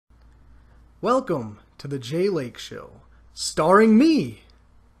Welcome to the JLeyk Show, starring me.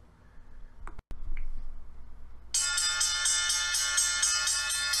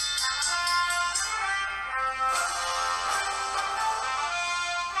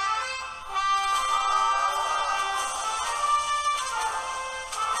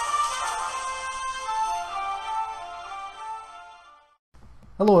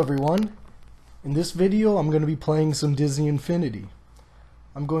 Hello everyone. In this video I'm going to be playing some Disney Infinity.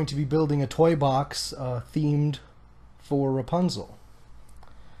 I'm going to be building a toy box themed for Rapunzel.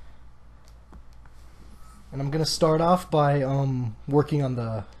 And I'm going to start off by working on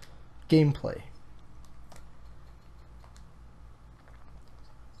the gameplay.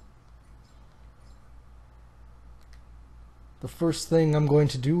 The first thing I'm going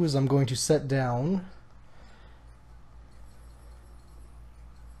to do is I'm going to set down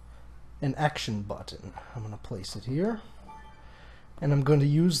an action button. I'm going to place it here. And I'm going to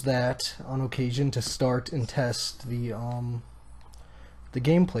use that on occasion to start and test the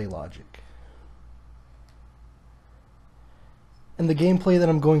gameplay logic. And the gameplay that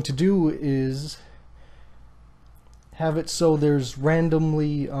I'm going to do is have it so there's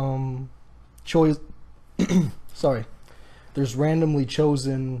randomly there's randomly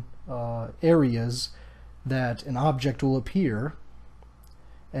chosen areas that an object will appear,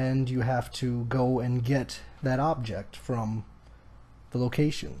 and you have to go and get that object from the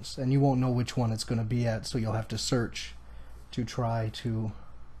locations, and you won't know which one it's going to be at, so you'll have to search to try to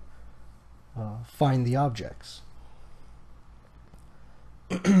find the objects.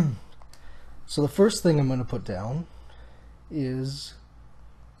 So the first thing I'm going to put down is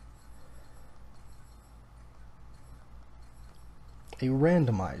a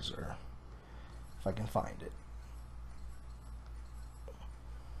randomizer, if I can find it.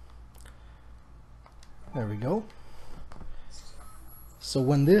 There we go. So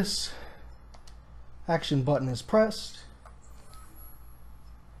when this action button is pressed,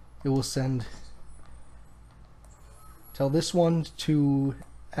 it will tell this one to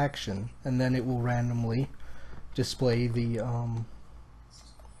action, and then it will randomly display the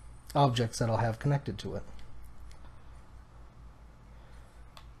objects that I'll have connected to it.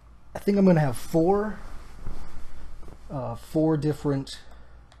 I think I'm going to have four different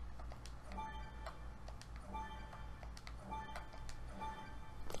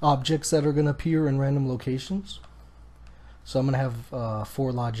objects that are going to appear in random locations. So I'm going to have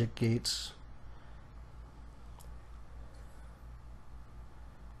 4 logic gates.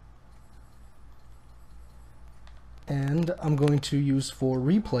 And I'm going to use 4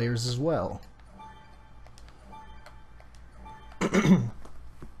 replayers as well.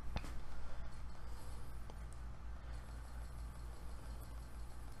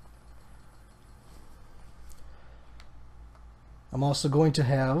 I'm also going to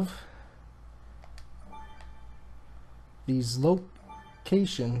have these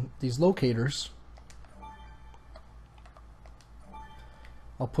locators.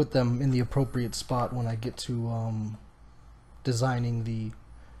 I'll put them in the appropriate spot when I get to designing the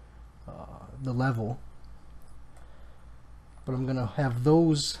level. But I'm going to have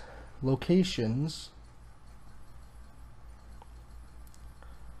those locations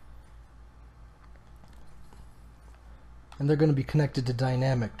and they're going to be connected to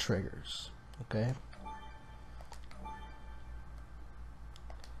dynamic triggers, okay?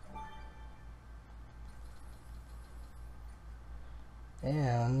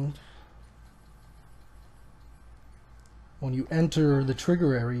 And when you enter the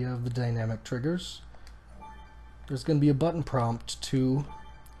trigger area of the dynamic triggers, there's going to be a button prompt to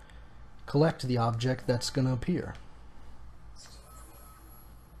collect the object that's going to appear.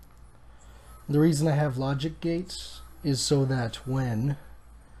 The reason I have logic gates is so that when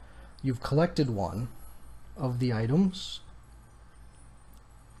you've collected one of the items,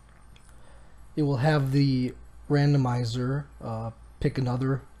 it will have the randomizer pick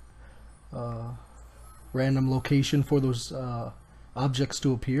another random location for those objects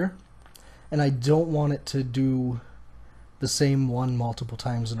to appear. And I don't want it to do the same one multiple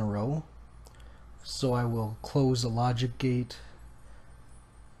times in a row, so I will close a logic gate,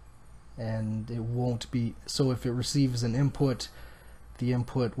 and it won't be, so if it receives an input, the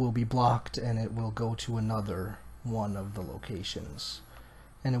input will be blocked and it will go to another one of the locations,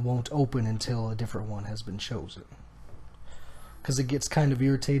 and it won't open until a different one has been chosen. Because it gets kind of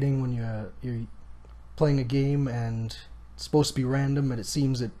irritating when you're playing a game and it's supposed to be random and it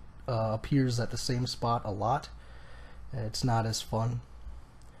seems it appears at the same spot a lot. It's not as fun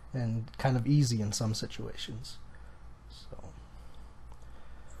and kind of easy in some situations.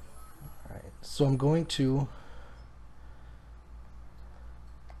 So I'm going to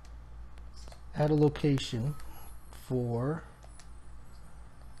add a location for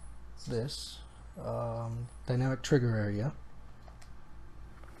this dynamic trigger area.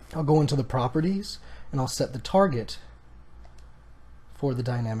 I'll go into the properties and I'll set the target for the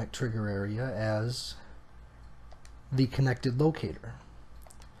dynamic trigger area as the connected locator.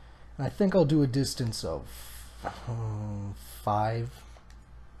 And I think I'll do a distance of 5.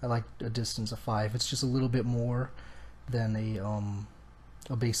 I like a distance of 5. It's just a little bit more than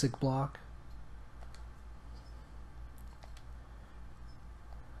a basic block.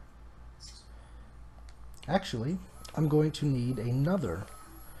 Actually, I'm going to need another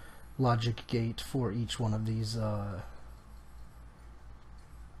logic gate for each one of these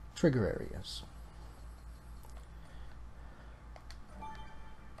trigger areas.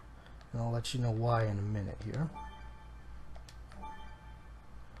 And I'll let you know why in a minute here.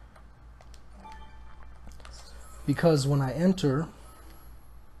 Because when I enter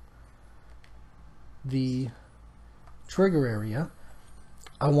the trigger area,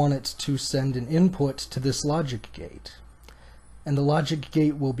 I want it to send an input to this logic gate. And the logic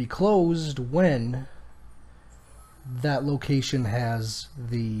gate will be closed when that location has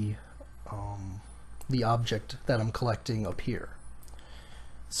the object that I'm collecting up here.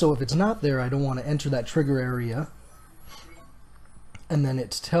 So if it's not there, I don't want to enter that trigger area and then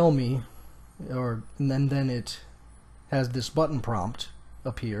it tell me, or and then it has this button prompt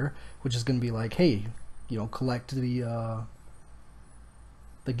up here, which is going to be like, hey, you know, collect the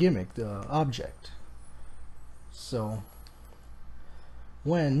gimmick, the object. So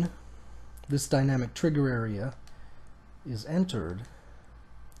when this dynamic trigger area is entered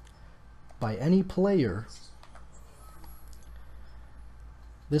by any player,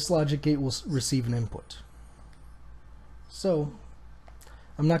 this logic gate will receive an input. So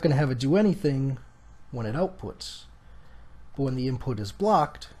I'm not going to have it do anything when it outputs, but when the input is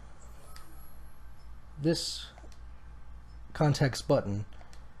blocked, this context button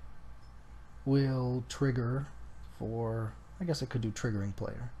will trigger for, I guess I could do triggering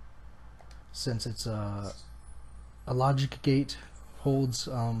player, since it's a logic gate holds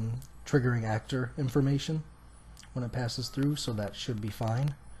triggering actor information when it passes through, so that should be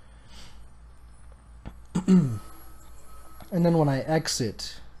fine. And then when I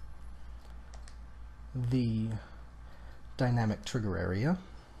exit the dynamic trigger area,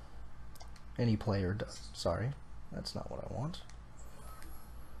 any player does, sorry, that's not what I want.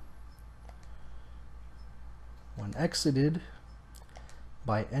 When exited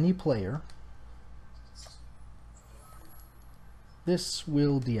by any player, this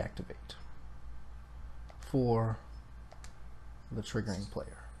will deactivate for the triggering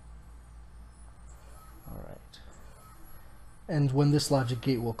player. Alright. And when this logic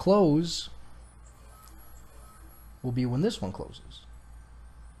gate will close, will be when this one closes.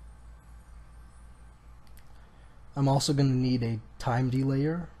 I'm also going to need a time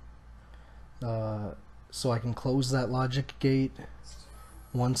delayer so I can close that logic gate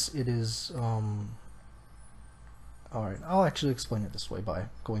once it is alright, I'll actually explain it this way by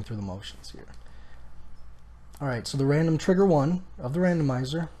going through the motions here. Alright, so the random trigger 1 of the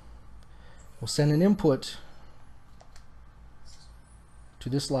randomizer will send an input to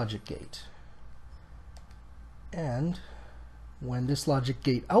this logic gate, and when this logic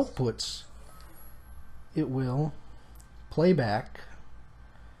gate outputs, it will play back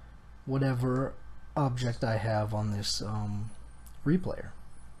whatever object I have on this replayer.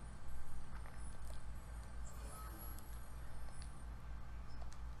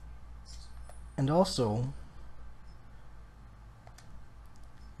 And also,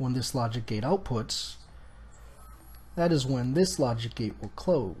 when this logic gate outputs, that is when this logic gate will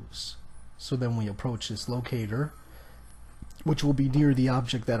close. So then we approach this locator, which will be near the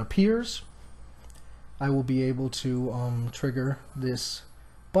object that appears. I will be able to trigger this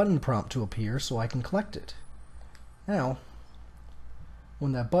button prompt to appear so I can collect it. Now,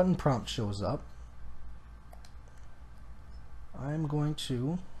 when that button prompt shows up, I'm going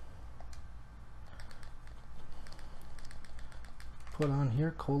to put on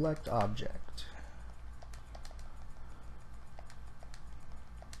here collect object.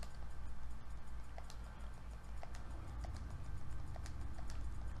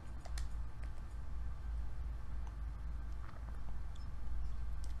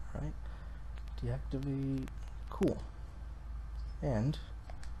 Alright, deactivate, cool. And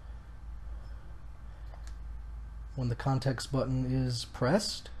when the context button is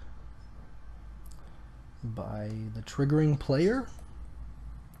pressed by the triggering player,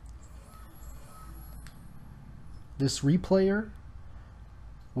 this replayer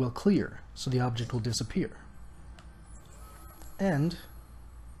will clear, so the object will disappear. And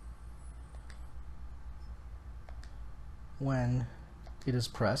when it is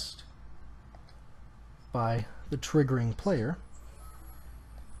pressed by the triggering player,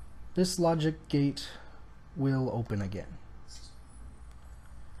 this logic gate will open again.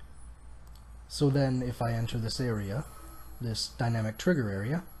 So then if I enter this area, this dynamic trigger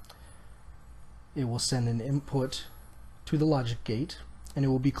area, it will send an input to the logic gate, and it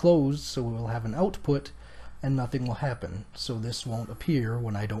will be closed, so it will have an output and nothing will happen. So this won't appear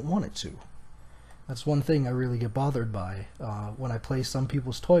when I don't want it to. That's one thing I really get bothered by when I play some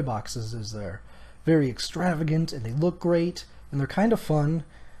people's toy boxes, is they're very extravagant and they look great and they're kind of fun,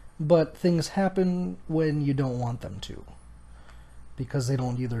 but things happen when you don't want them to, because they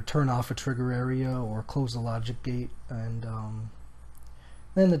don't either turn off a trigger area or close the logic gate, and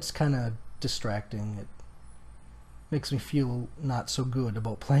then it's kind of distracting. It makes me feel not so good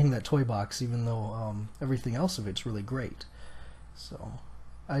about playing that toy box, even though everything else of it's really great. So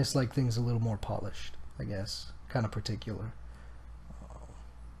I just like things a little more polished, I guess, kind of particular.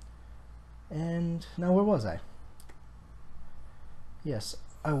 And now where was I? Yes,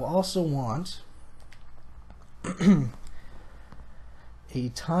 I will also want a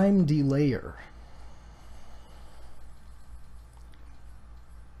time delayer.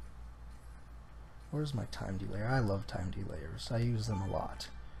 Where's my time delayer? I love time delayers. I use them a lot.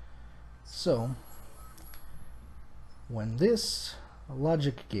 So when this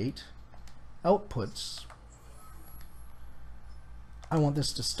logic gate outputs, I want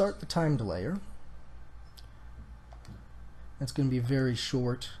this to start the time delayer. It's going to be a very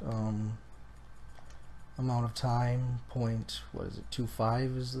short amount of time. What is it?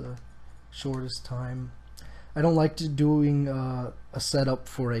 0.25 is the shortest time. I don't like doing a setup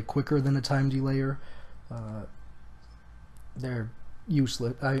for a quicker than a time delayer. They're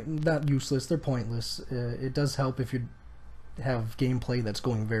useless. Not useless, they're pointless. It does help if you have gameplay that's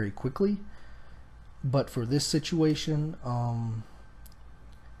going very quickly, but for this situation,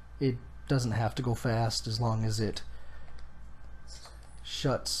 it doesn't have to go fast as long as it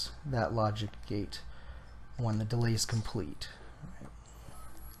shuts that logic gate when the delay is complete.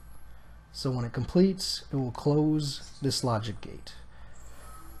 So when it completes, it will close this logic gate,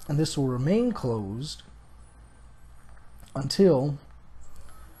 and this will remain closed until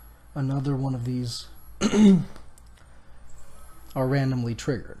another one of these are randomly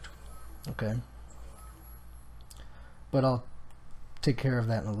triggered. Okay, but I'll take care of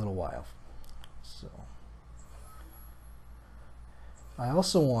that in a little while. So I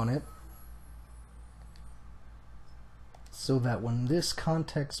also want it so that when this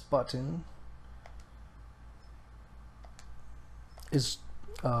context button is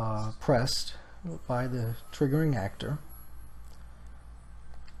pressed by the triggering actor,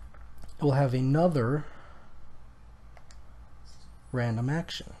 it will have another random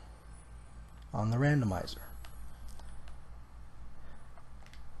action on the randomizer.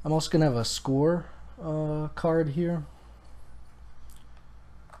 I'm also going to have a score card here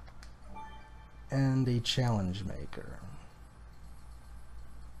and a challenge maker.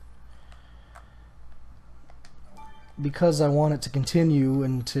 Because I want it to continue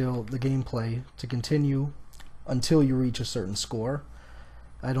until the gameplay until you reach a certain score.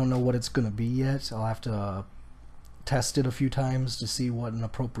 I don't know what it's going to be yet. I'll have to test it a few times to see what an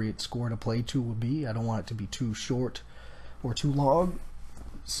appropriate score to play to would be. I don't want it to be too short or too long,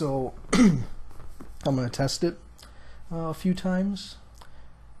 so I'm going to test it a few times,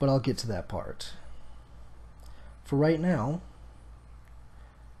 but I'll get to that part. For right now,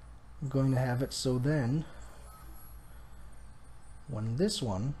 I'm going to have it so then when this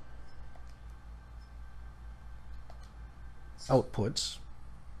one outputs,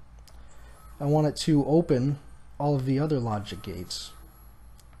 I want it to open all of the other logic gates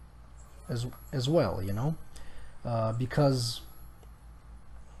as well, you know, because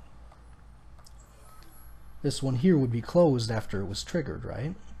this one here would be closed after it was triggered,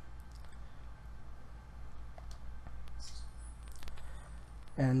 right?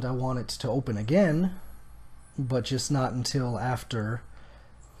 And I want it to open again, but just not until after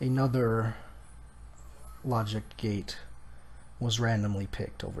another logic gate was randomly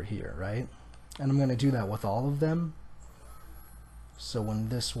picked over here, right? And I'm going to do that with all of them. So when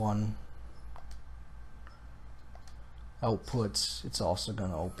this one outputs, it's also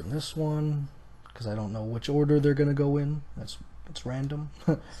going to open this one, because I don't know which order they're going to go in. It's random.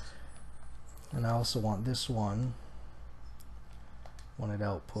 And I also want this one, when it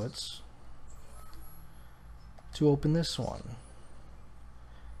outputs, to open this one.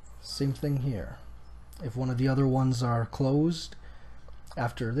 Same thing here. If one of the other ones are closed,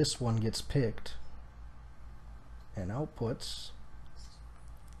 after this one gets picked and outputs,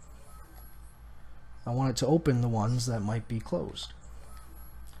 I want it to open the ones that might be closed.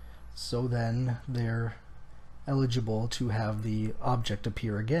 So then they're eligible to have the object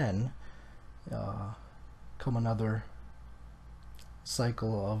appear again come another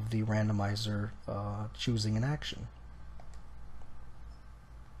cycle of the randomizer choosing an action.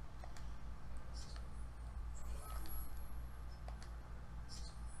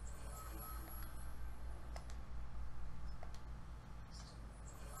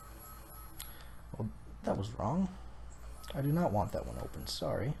 Well, that was wrong. I do not want that one open,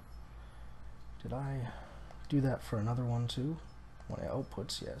 sorry. Did I do that for another one too? When I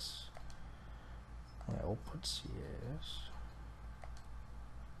outputs, yes. When I outputs, yes.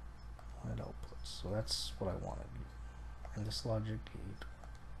 When it outputs, so that's what I wanted. And this logic gate.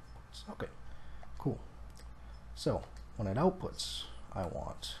 Okay, cool. So when it outputs, I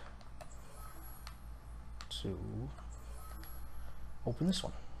want to open this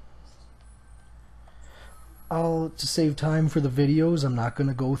one. To save time for the videos, I'm not going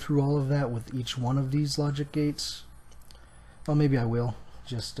to go through all of that with each one of these logic gates. Well, maybe I will.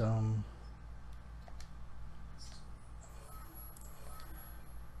 Just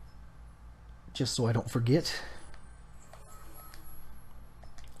so I don't forget.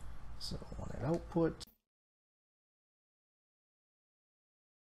 So when it outputs,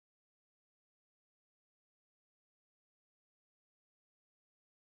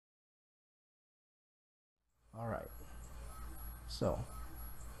 all right. So,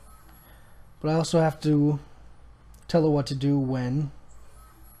 but I also have to tell it what to do when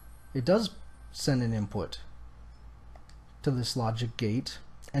it does send an input to this logic gate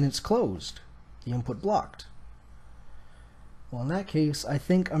and it's closed, the input blocked. Well, in that case, I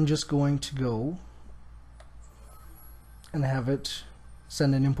think I'm just going to go and have it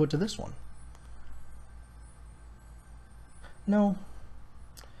send an input to this one. No.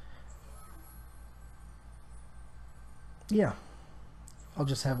 Yeah. I'll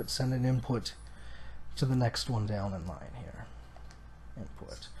just have it send an input to the next one down in line here.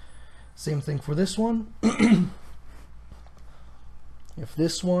 Input. Same thing for this one. If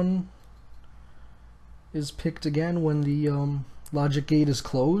this one is picked again when the logic gate is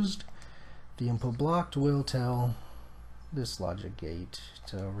closed, the input blocked will tell this logic gate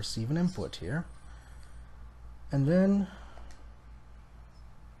to receive an input here. And then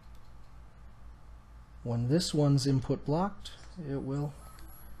when this one's input blocked, it will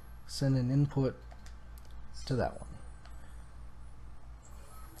send an input to that one.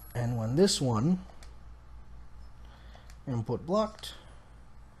 And when this one input blocked,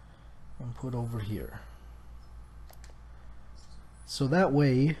 input over here. So that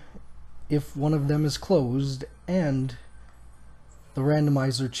way, if one of them is closed and the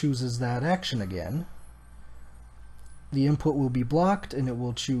randomizer chooses that action again, the input will be blocked and it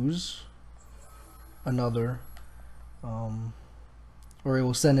will choose another or it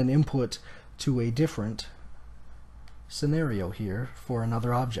will send an input to a different scenario here for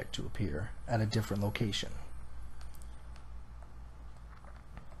another object to appear at a different location.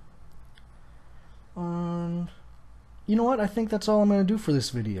 You know what? I think that's all I'm going to do for this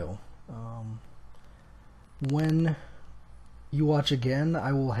video. When you watch again,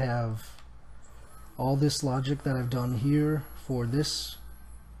 I will have all this logic that I've done here for this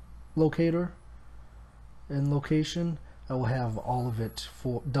locator and location. I will have all of it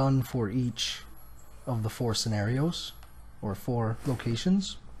done for each of the 4 scenarios or 4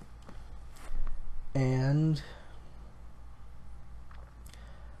 locations. And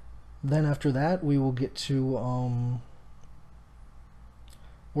then after that we will get to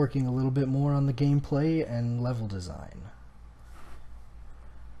working a little bit more on the gameplay and level design.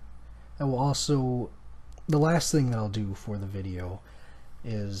 I will also, the last thing that I'll do for the video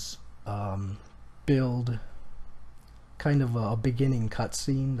is build kind of a beginning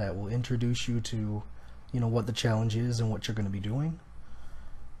cutscene that will introduce you to, you know, what the challenge is and what you're going to be doing.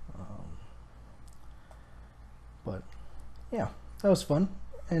 But yeah, that was fun.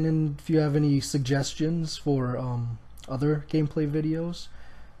 And then if you have any suggestions for other gameplay videos,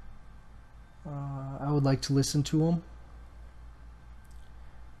 I would like to listen to them.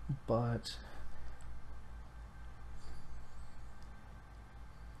 But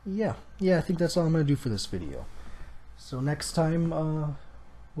yeah, I think that's all I'm going to do for this video. So next time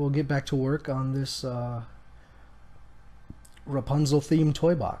we'll get back to work on this Rapunzel themed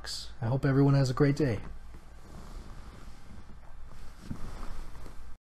toy box. I hope everyone has a great day.